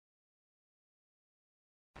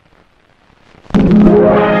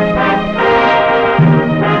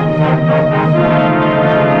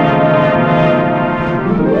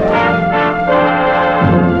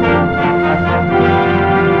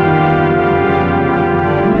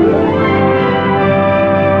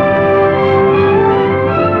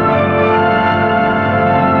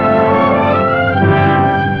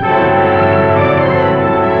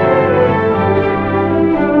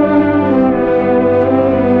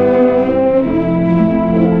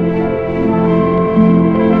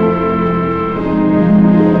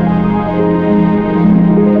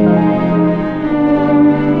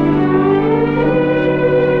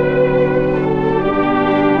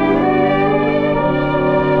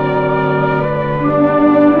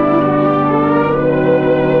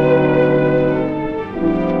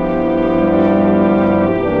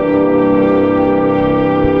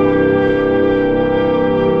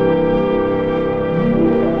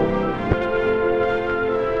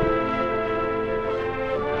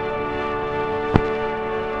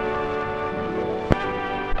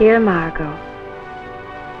Dear Margot,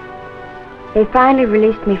 they finally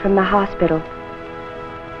released me from the hospital,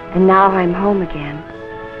 and now I'm home again.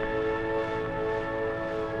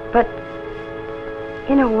 But,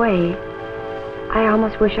 in a way, I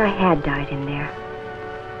almost wish I had died in there.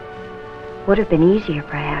 Would have been easier,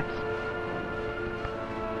 perhaps.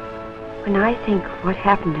 When I think what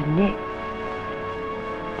happened to Nick,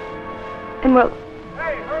 and well,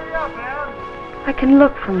 hey, hurry up, man. I can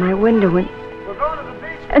look from my window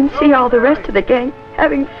and see all the rest of the gang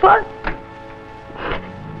having fun.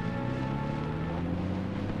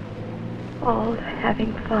 All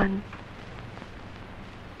having fun.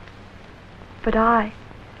 But I've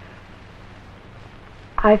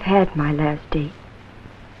had my last date.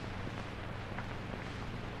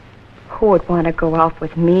 Who would want to go out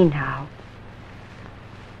with me now?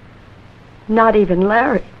 Not even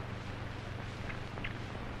Larry.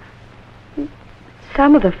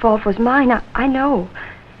 Some of the fault was mine, I know.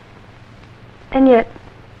 And yet,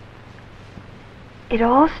 it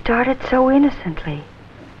all started so innocently.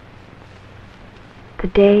 The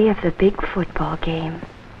day of the big football game.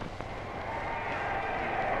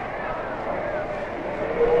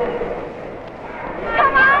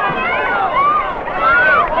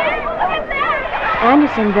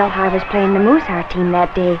 Andersonville High was playing the Mooseheart team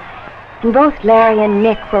that day, and both Larry and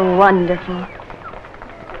Nick were wonderful.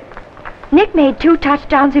 Nick made 2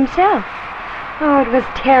 touchdowns himself. Oh, it was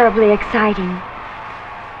terribly exciting.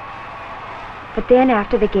 But then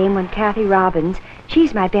after the game, when Kathy Robbins,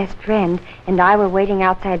 she's my best friend, and I were waiting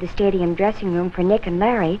outside the stadium dressing room for Nick and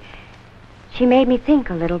Larry, she made me think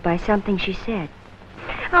a little by something she said.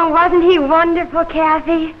 Oh, wasn't he wonderful,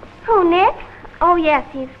 Kathy? Who, Nick? Oh, yes,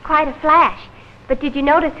 he's quite a flash. But did you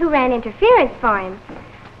notice who ran interference for him?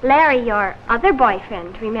 Larry, your other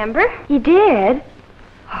boyfriend, remember? He did?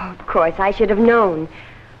 Oh, of course, I should have known.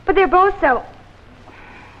 But they're both so...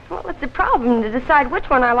 Well, it's a problem to decide which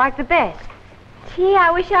one I like the best. Gee,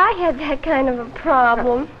 I wish I had that kind of a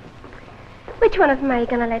problem. Which one of them are you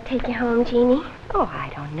going to let take you home, Jeannie? Oh,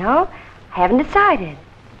 I don't know. I haven't decided.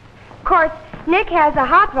 Of course, Nick has a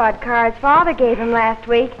hot rod car his father gave him last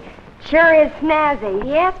week. Sure is snazzy.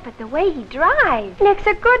 Yes, but the way he drives. Nick's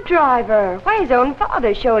a good driver. Why, his own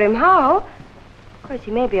father showed him how. Of course,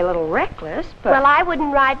 he may be a little reckless, but... Well, I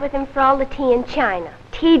wouldn't ride with him for all the tea in China.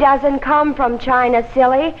 Tea doesn't come from China,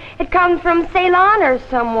 silly. It comes from Ceylon or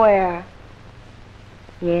somewhere.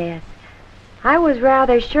 Yes, I was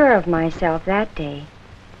rather sure of myself that day.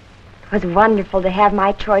 It was wonderful to have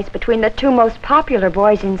my choice between the 2 most popular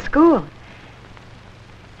boys in school.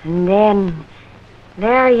 And then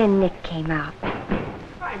Larry and Nick came out.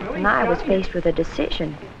 Hi, Millie. And I was faced with a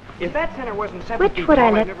decision. If that center wasn't 7 feet Which would I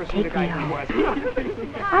tall, let I'd never seen a take guy me who home? was.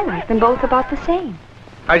 I like them both about the same.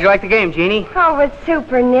 How'd you like the game, Jeannie? Oh, it was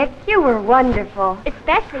super, Nick. You were wonderful.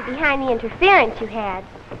 Especially behind the interference you had.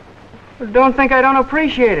 Don't think I don't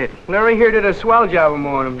appreciate it. Larry here did a swell job of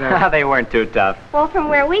mowing them down. They weren't too tough. Well, from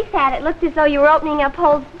where we sat, it looked as though you were opening up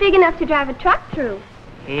holes big enough to drive a truck through.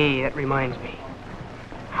 Hey, that reminds me.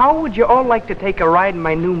 How would you all like to take a ride in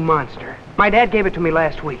my new monster? My dad gave it to me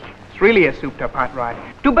last week. It's really a souped-up hot rod.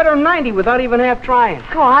 Do better than 90 without even half trying.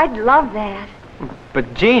 Oh, I'd love that.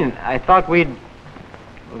 But, Gene, I thought we'd...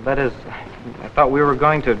 That is, I thought we were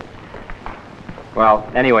going to... Well,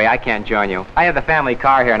 anyway, I can't join you. I have the family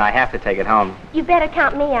car here, and I have to take it home. You better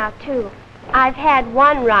count me out, too. I've had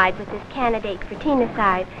 1 ride with this candidate for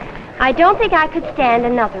Tina-side. I don't think I could stand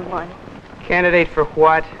another one. Candidate for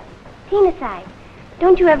what? Tina-side.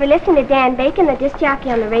 Don't you ever listen to Dan Bacon, the disc jockey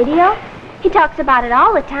on the radio? He talks about it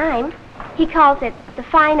all the time. He calls it the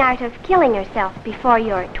fine art of killing yourself before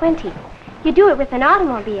you're 20. You do it with an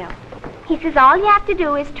automobile. He says all you have to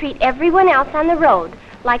do is treat everyone else on the road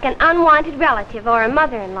like an unwanted relative or a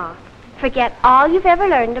mother-in-law. Forget all you've ever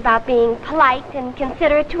learned about being polite and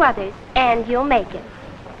considerate to others, and you'll make it.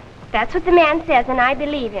 That's what the man says, and I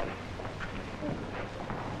believe him.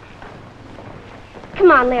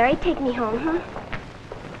 Come on, Larry, take me home, huh?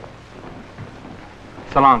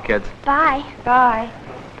 So long, kids. Bye. Bye.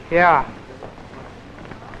 Yeah.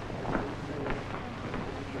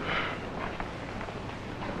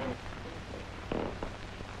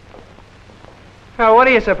 Now, what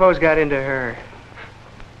do you suppose got into her?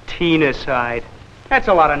 Tina-side. That's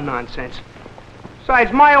a lot of nonsense.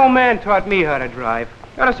 Besides, my old man taught me how to drive.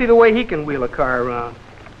 You ought to see the way he can wheel a car around.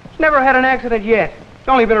 He's never had an accident yet. He's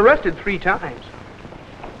only been arrested 3 times.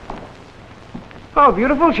 Oh,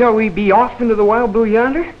 beautiful. Shall we be off into the wild blue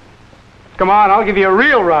yonder? Come on, I'll give you a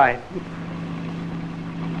real ride.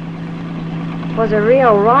 It was a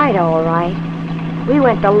real ride, all right. We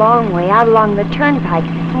went the long way out along the turnpike,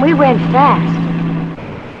 and we went fast.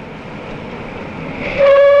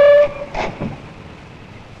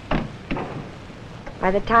 By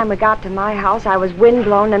the time we got to my house, I was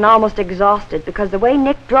windblown and almost exhausted because the way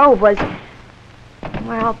Nick drove was,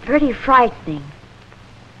 well, pretty frightening.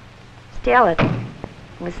 Still, it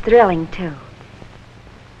was thrilling, too.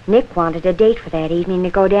 Nick wanted a date for that evening to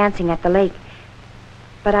go dancing at the lake,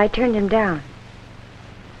 but I turned him down.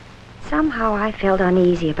 Somehow I felt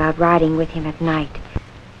uneasy about riding with him at night.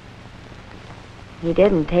 He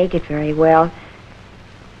didn't take it very well.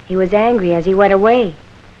 He was angry as he went away.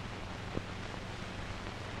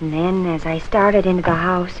 And then, as I started into the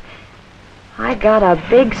house, I got a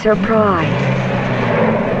big surprise.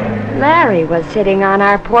 Larry was sitting on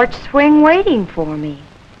our porch swing waiting for me.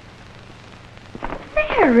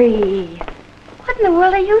 Larry! What in the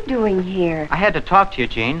world are you doing here? I had to talk to you,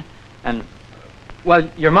 Jean. And, well,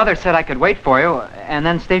 your mother said I could wait for you and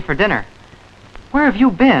then stay for dinner. Where have you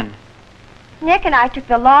been? Nick and I took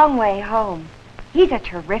the long way home. He's a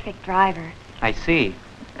terrific driver. I see.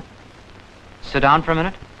 Sit down for a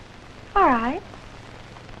minute. All right.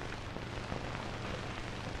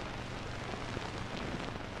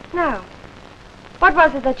 Now, what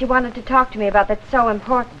was it that you wanted to talk to me about that's so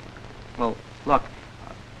important? Well, look,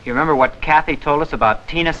 you remember what Kathy told us about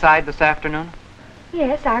Tina-cide this afternoon?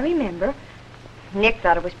 Yes, I remember. Nick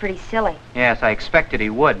thought it was pretty silly. Yes, I expected he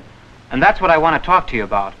would. And that's what I want to talk to you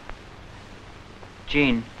about.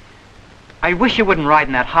 Jean, I wish you wouldn't ride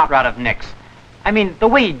in that hot rod of Nick's. I mean, the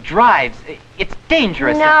way he drives, it's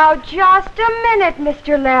dangerous. Now, just a minute,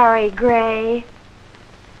 Mr. Larry Gray.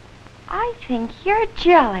 I think you're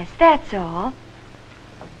jealous, that's all.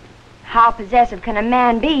 How possessive can a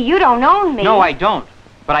man be? You don't own me. No, I don't.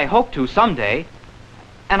 But I hope to someday.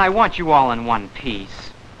 And I want you all in one piece.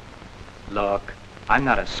 Look, I'm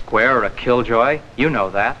not a square or a killjoy. You know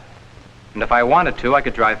that. And if I wanted to, I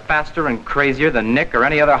could drive faster and crazier than Nick or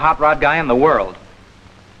any other hot rod guy in the world.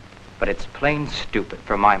 But it's plain stupid,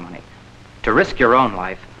 for my money, to risk your own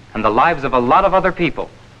life and the lives of a lot of other people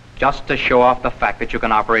just to show off the fact that you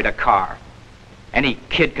can operate a car. Any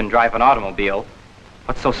kid can drive an automobile.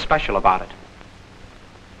 What's so special about it?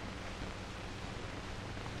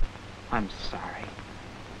 I'm sorry.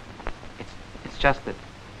 It's just that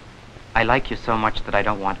I like you so much that I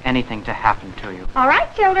don't want anything to happen to you. All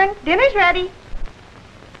right, children, dinner's ready.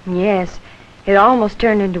 Yes, it almost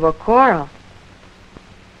turned into a quarrel.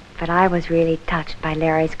 But I was really touched by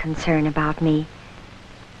Larry's concern about me.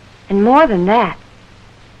 And more than that,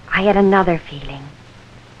 I had another feeling.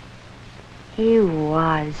 He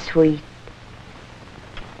was sweet.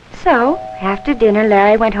 So, after dinner,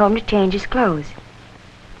 Larry went home to change his clothes.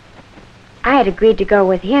 I had agreed to go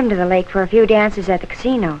with him to the lake for a few dances at the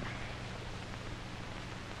casino.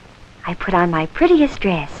 I put on my prettiest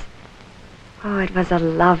dress. Oh, it was a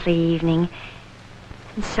lovely evening.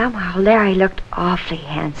 And somehow Larry looked awfully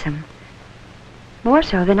handsome. More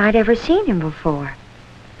so than I'd ever seen him before.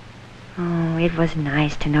 Oh, it was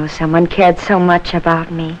nice to know someone cared so much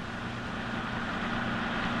about me.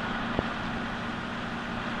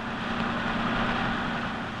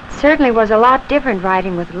 It certainly was a lot different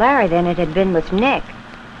riding with Larry than it had been with Nick.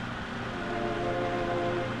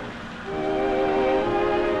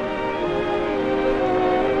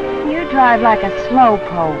 You drive like a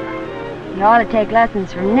slowpoke. You ought to take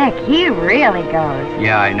lessons from Nick. He really goes.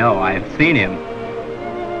 Yeah, I know. I've seen him.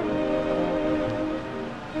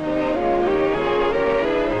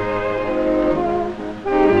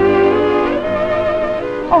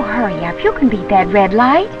 Oh, hurry up. You can beat that red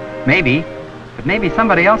light. Maybe. But maybe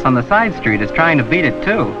somebody else on the side street is trying to beat it,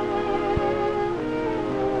 too.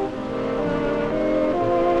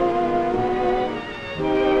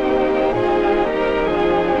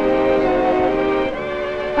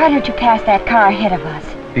 Why don't you pass that car ahead of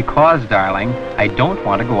us? Because, darling, I don't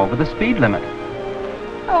want to go over the speed limit.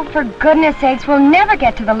 Oh, for goodness sakes, we'll never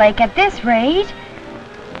get to the lake at this rate.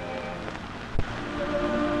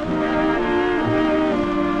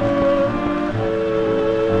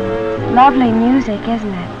 Lovely music,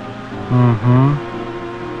 isn't it? Mm-hmm.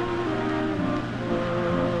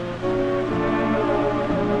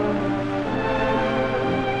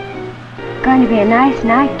 Going to be a nice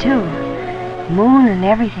night, too. Moon and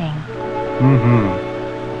everything. Mm-hmm.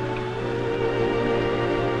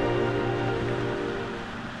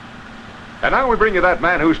 And now we bring you that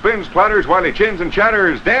man who spins platters while he chins and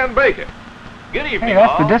chatters, Dan Bacon. Good evening, Hey,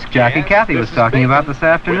 that's the all. disc jockey Yes, Kathy this was is talking Bacon. about this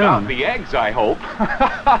afternoon. Without the eggs, I hope.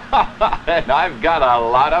 And I've got a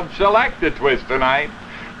lot of shellac to twist tonight.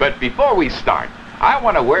 But before we start, I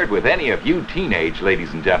want a word with any of you teenage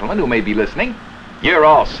ladies and gentlemen who may be listening. You're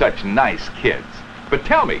all such nice kids. But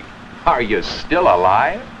tell me, are you still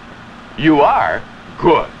alive? You are?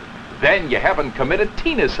 Good. Then you haven't committed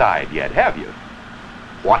Tina-cide yet, have you?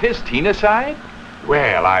 What is Tina-cide?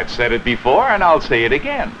 Well, I've said it before, and I'll say it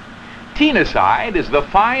again. Tenacide is the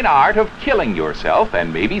fine art of killing yourself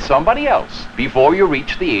and maybe somebody else before you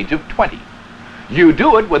reach the age of 20. You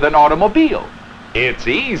do it with an automobile. It's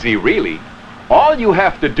easy, really. All you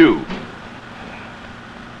have to do...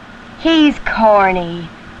 He's corny.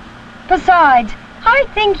 Besides, I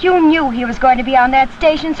think you knew he was going to be on that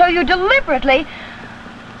station, so you deliberately...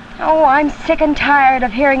 Oh, I'm sick and tired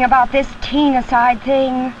of hearing about this Tenacide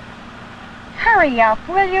thing. Hurry up,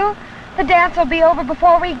 will you? The dance will be over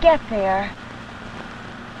before we get there.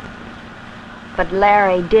 But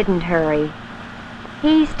Larry didn't hurry.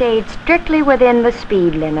 He stayed strictly within the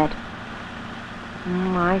speed limit.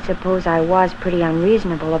 I suppose I was pretty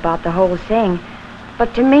unreasonable about the whole thing.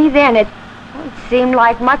 But to me then, it seemed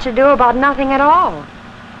like much ado about nothing at all.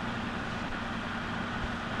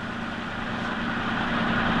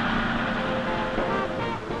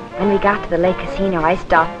 When we got to the Lake Casino, I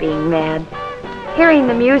stopped being mad. Hearing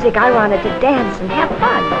the music, I wanted to dance and have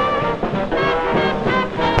fun.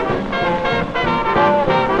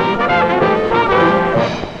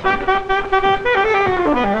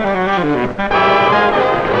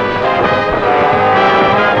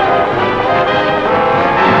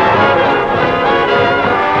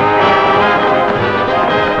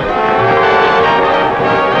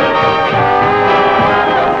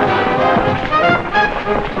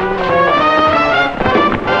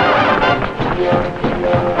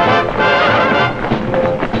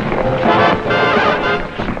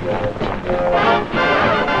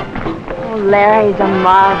 Larry's a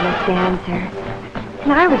marvelous dancer,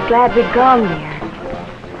 and I was glad we'd gone there.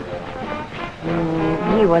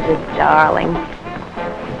 He was a darling.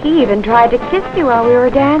 He even tried to kiss me while we were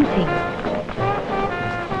dancing.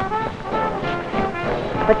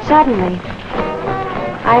 But suddenly,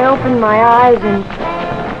 I opened my eyes and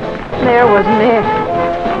there was Nick.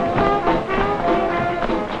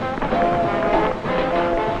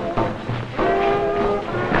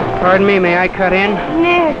 Pardon me, may I cut in?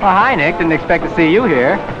 Nick! Well, hi, Nick. Didn't expect to see you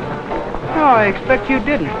here. No, I expect you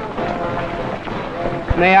didn't.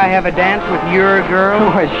 May I have a dance with your girl?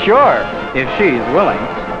 Well, sure, if she's willing.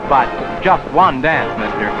 But just one dance,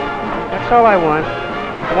 mister. That's all I want.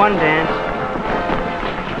 One dance.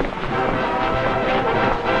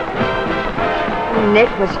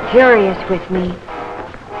 Nick was furious with me.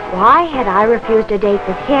 Why had I refused a date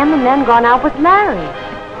with him and then gone out with Larry?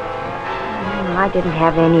 I didn't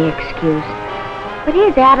have any excuse, but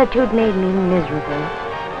his attitude made me miserable.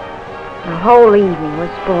 The whole evening was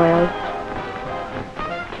spoiled.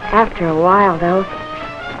 After a while, though,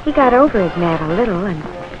 he got over his mad a little, and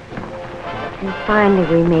finally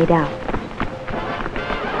we made up.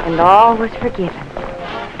 And all was forgiven.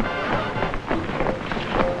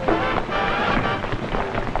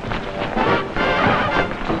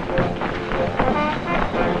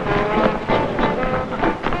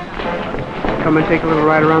 Come and take a little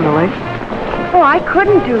ride around the lake? Oh, I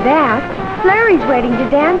couldn't do that. Larry's waiting to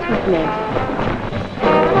dance with me.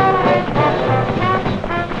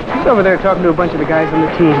 He's over there talking to a bunch of the guys on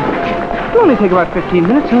the team. It'll only take about 15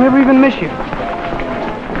 minutes. He'll never even miss you.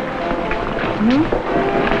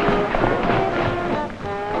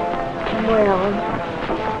 Well,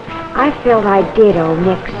 I felt I did owe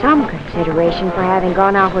Nick some consideration for having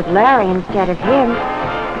gone out with Larry instead of him.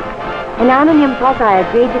 And on an impulse, I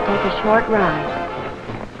agreed to take a short ride.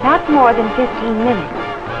 Not more than 15 minutes.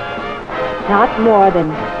 Not more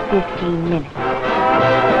than 15 minutes.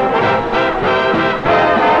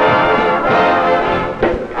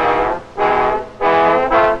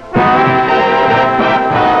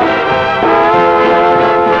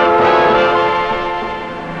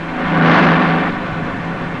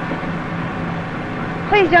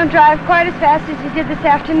 Please don't drive quite as fast as you did this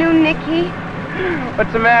afternoon, Nicky.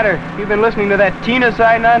 What's the matter? You've been listening to that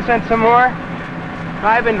Tenacide nonsense some more?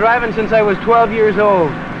 I've been driving since I was 12 years old.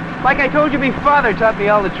 Like I told you, my father taught me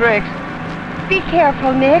all the tricks. Be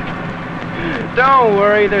careful, Nick. Don't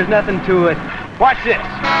worry, there's nothing to it. Watch this.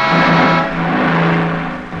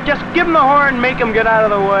 Just give him a horn and make him get out of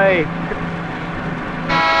the way.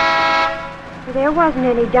 There wasn't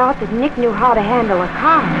any doubt that Nick knew how to handle a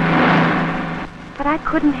car. But I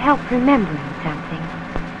couldn't help remembering something.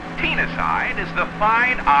 Tenacide is the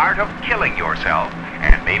fine art of killing yourself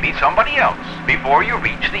and maybe somebody else before you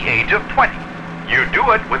reach the age of 20. You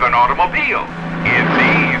do it with an automobile. It's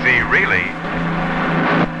easy, really.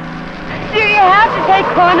 Do you have to take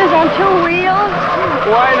corners on two wheels?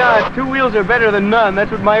 Why not? Two wheels are better than none.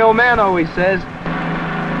 That's what my old man always says.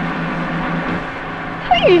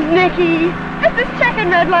 Please, Nicky. At the second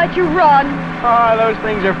red light, you run. Ah, those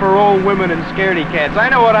things are for old women and scaredy cats. I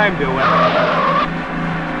know what I'm doing.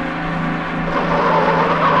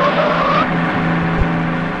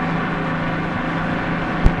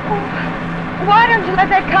 don't you let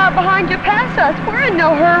that car behind you pass us? We're in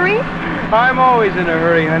no hurry. I'm always in a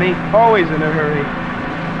hurry, honey. Always in a hurry.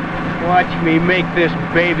 Watch me make this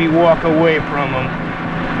baby walk away from him.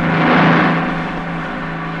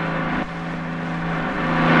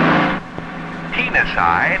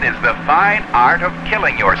 Tenacide is the fine art of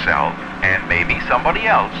killing yourself and maybe somebody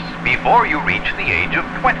else before you reach the age of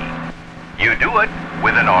 20. You do it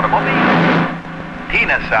with an automobile.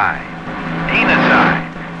 Tenacide,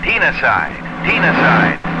 tenacide, tenacide,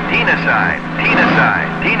 tenacide, tenacide, tenacide,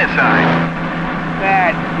 tenacide.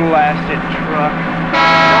 That blasted truck.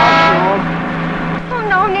 I'll Oh,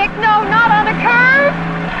 no, Nick, no, not on the curb.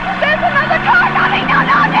 There's another car coming. No,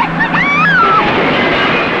 no, Nick, look out!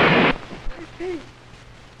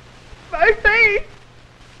 My face!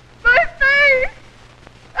 My face!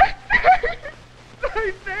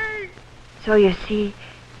 My face! So you see,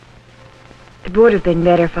 it would have been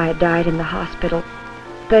better if I had died in the hospital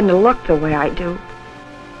than to look the way I do.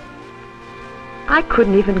 I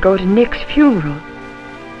couldn't even go to Nick's funeral.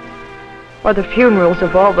 Or the funerals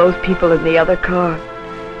of all those people in the other car.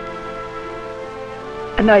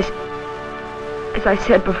 And as I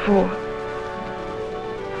said before,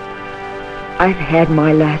 I've had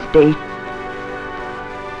my last day